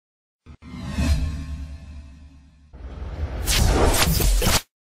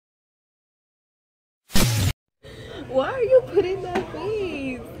Why are you putting that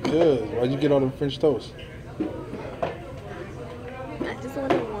face? Good. Why'd you get all the French toast? I just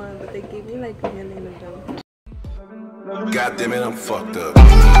wanted one, but they gave me like a million of them. God damn it, I'm fucked up. God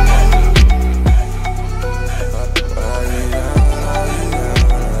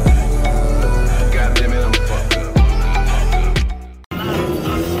damn it, I'm fucked up.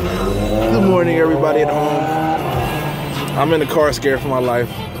 Good morning, everybody at home. I'm in the car scared for my life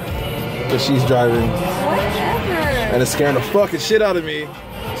because she's driving. Whatever. And it's scaring the fucking shit out of me. No,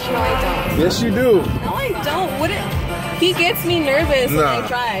 I don't. Yes, you do. No, I don't. What? He gets me nervous when I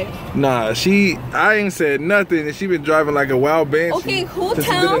drive. Nah, I ain't said nothing, and she been driving like a wild banshee. Okay, who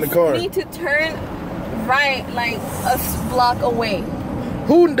tells me to turn right like a block away?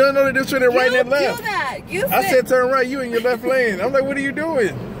 Who doesn't know the difference between right and left? You do that. You said, I said turn right, you in your left lane. I'm like, what are you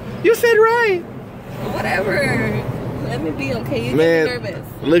doing? You said right. Whatever. Let me be okay. You Man, get me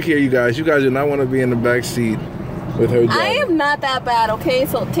nervous. Look here, you guys. You guys do not want to be in the back seat with her driving. I am not that bad, okay?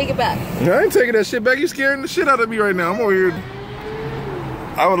 So take it back. I ain't taking that shit back. You scaring the shit out of me right now. I'm over here.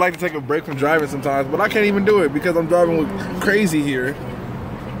 I would like to take a break from driving sometimes, but I can't even do it because I'm driving with crazy here.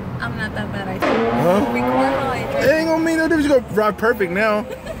 I'm not that bad, I think. Record while I drive. It ain't gonna mean no difference. You gonna drive perfect now.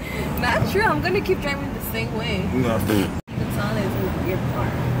 Not true. I'm gonna keep driving the same way. No. It's all is with your car.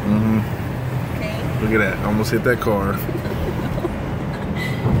 Okay? Look at that. I almost hit that car.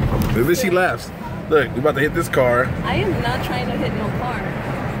 Maybe she laughs. Look, we're about to hit this car. I am not trying to hit no car.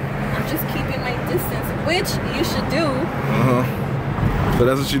 I'm just keeping my distance, which you should do. So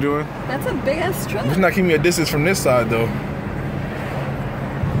that's what you're doing? That's a big ass truck. You're not keeping me a distance from this side though.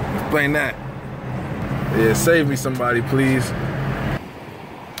 Explain that. Yeah, save me somebody, please.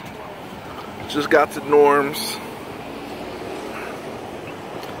 Just got to Norm's.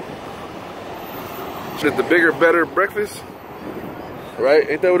 It's the bigger, better breakfast. Right?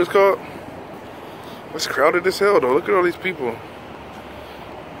 Ain't that what it's called? It's crowded as hell though. Look at all these people.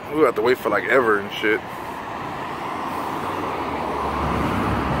 We have to wait for like ever and shit.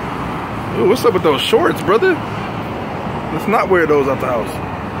 Ooh, what's up with those shorts, brother? Let's not wear those out the house.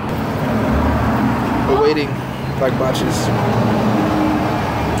 We're waiting like botches.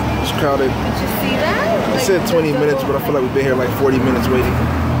 It's crowded. Did you see that? It said 20 minutes, but I feel like we've been here like 40 minutes waiting.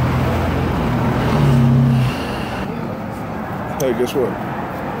 Hey, guess what?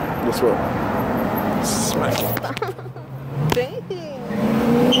 Guess what? Smack it. Dang.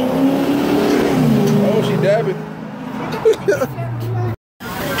 Oh, she dabbing.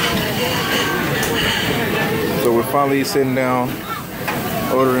 So we're finally sitting down,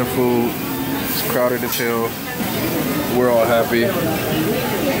 ordering food. It's crowded as hell. We're all happy.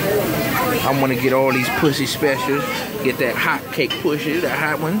 I'm gonna get all these pussy specials. Get that hot cake pussy, that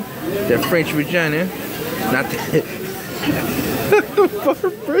hot one. That French vagina. Not that.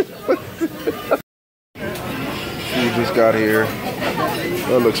 Food just got here.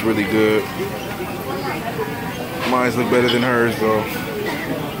 That looks really good. Mine's look better than hers though.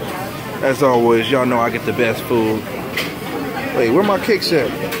 As always, y'all know I get the best food. Wait, where my cakes at?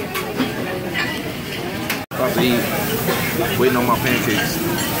 About to eat. Waiting on my pancakes.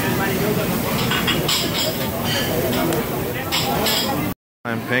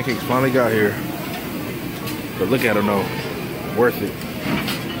 Pancakes finally got here. But look at them though. Worth it.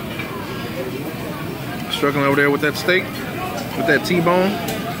 Struggling over there with that steak? With that T-bone?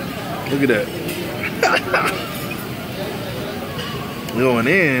 Look at that. Going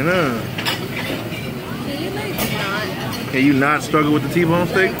in, huh? Can you like not? Can you not struggle with the T-bone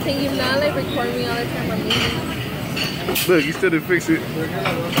steak? Can you not like record me all the time I'm eating? Look, you still didn't fix it.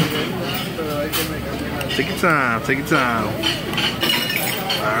 Take your time, take your time.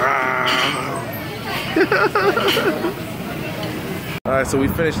 Alright, so we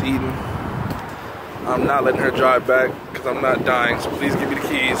finished eating. I'm not letting her drive back because I'm not dying, so please give me the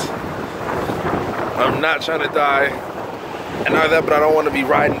keys. I'm not trying to die. And not that, but I don't want to be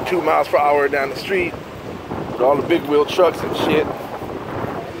riding 2 miles per hour down the street with all the big wheel trucks and shit.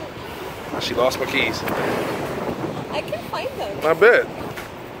 She lost my keys. I can find them. I bet.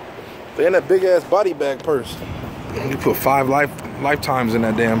 They're in that big ass body bag purse. You put 5 lifetimes in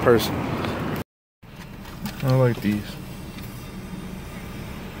that damn purse. I like these.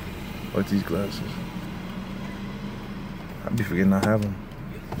 I like these glasses. I'd be forgetting I have them.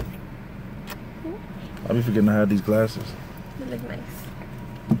 I'd be forgetting I have these glasses. They look nice.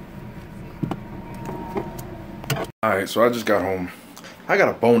 Alright, so I just got home. I got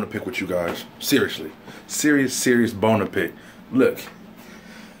a bone to pick with you guys. Seriously. Serious bone to pick. Look.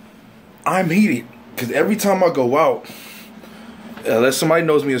 I'm heated. Because every time I go out, unless somebody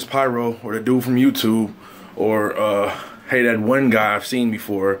knows me as Pyro or the dude from YouTube or hey, that one guy I've seen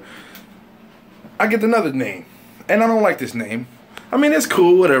before, I get another name. and I don't like this name. I mean, it's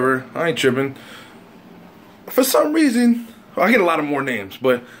cool, whatever. I ain't tripping. For some reason, I get a lot of more names,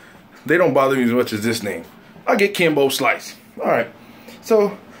 but they don't bother me as much as this name. I get Kimbo Slice. Alright.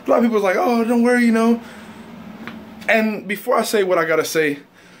 So, a lot of people are like, oh, don't worry, you know. And before I say what I gotta say,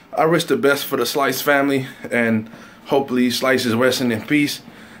 I wish the best for the Slice family, and hopefully Slice is resting in peace.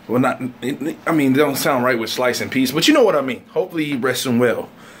 Well, not, I mean, they don't sound right with Slice in peace, but you know what I mean. Hopefully he resting well.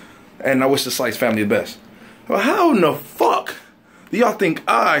 And I wish the Slice family the best. Well, how in the fuck do y'all think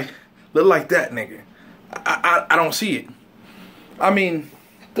I look like that nigga? I don't see it. I mean,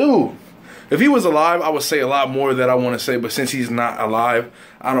 dude, if he was alive, I would say a lot more that I want to say, but since he's not alive,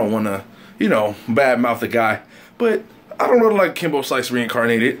 I don't want to, you know, badmouth the guy. But I don't look like Kimbo Slice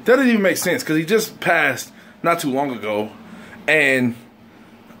reincarnated. That doesn't even make sense, because he just passed not too long ago, and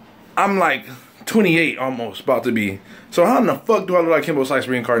I'm like 28 almost, about to be. So how in the fuck do I look like Kimbo Slice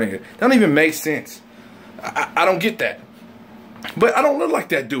reincarnated? That don't even make sense. I don't get that. But I don't look like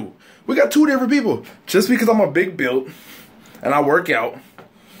that dude. We got two different people. Just because I'm a big build and I work out,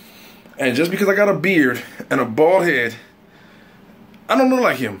 and just because I got a beard and a bald head, I don't look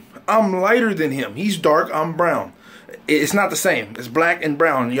like him. I'm lighter than him. He's dark, I'm brown. It's not the same. It's black and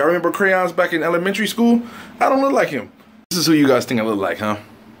brown. Y'all remember crayons back in elementary school? I don't look like him. This is who you guys think I look like, huh?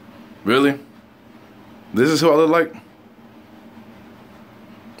 Really? This is who I look like?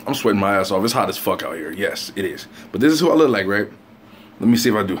 I'm sweating my ass off. It's hot as fuck out here. Yes, it is. But this is who I look like, right? Let me see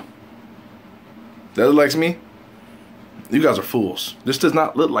if I do. That look like me? You guys are fools. This does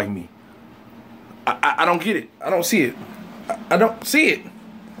not look like me. I don't get it. I don't see it. I don't see it.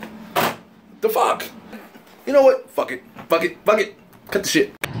 The fuck? You know what? Fuck it. Fuck it. Fuck it. Cut the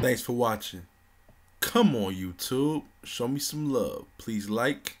shit. Thanks for watching. Come on, YouTube. Show me some love. Please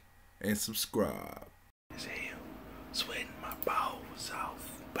like and subscribe. Sweating my balls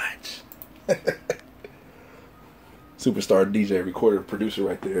off. BOTCH. Superstar DJ, recorder, producer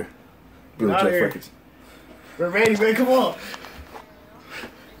right there. Blue Jeff Records. We're ready, man. Come on.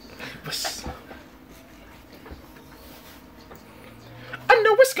 I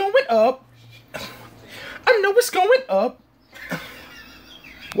know what's going up. I know what's going up.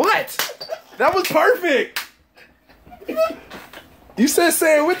 What? That was perfect. You said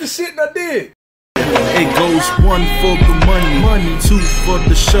say it with the shit, and I did. It goes 1 for the money, 2 for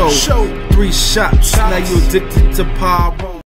the show, 3 shots. Now you addicted to Pyro.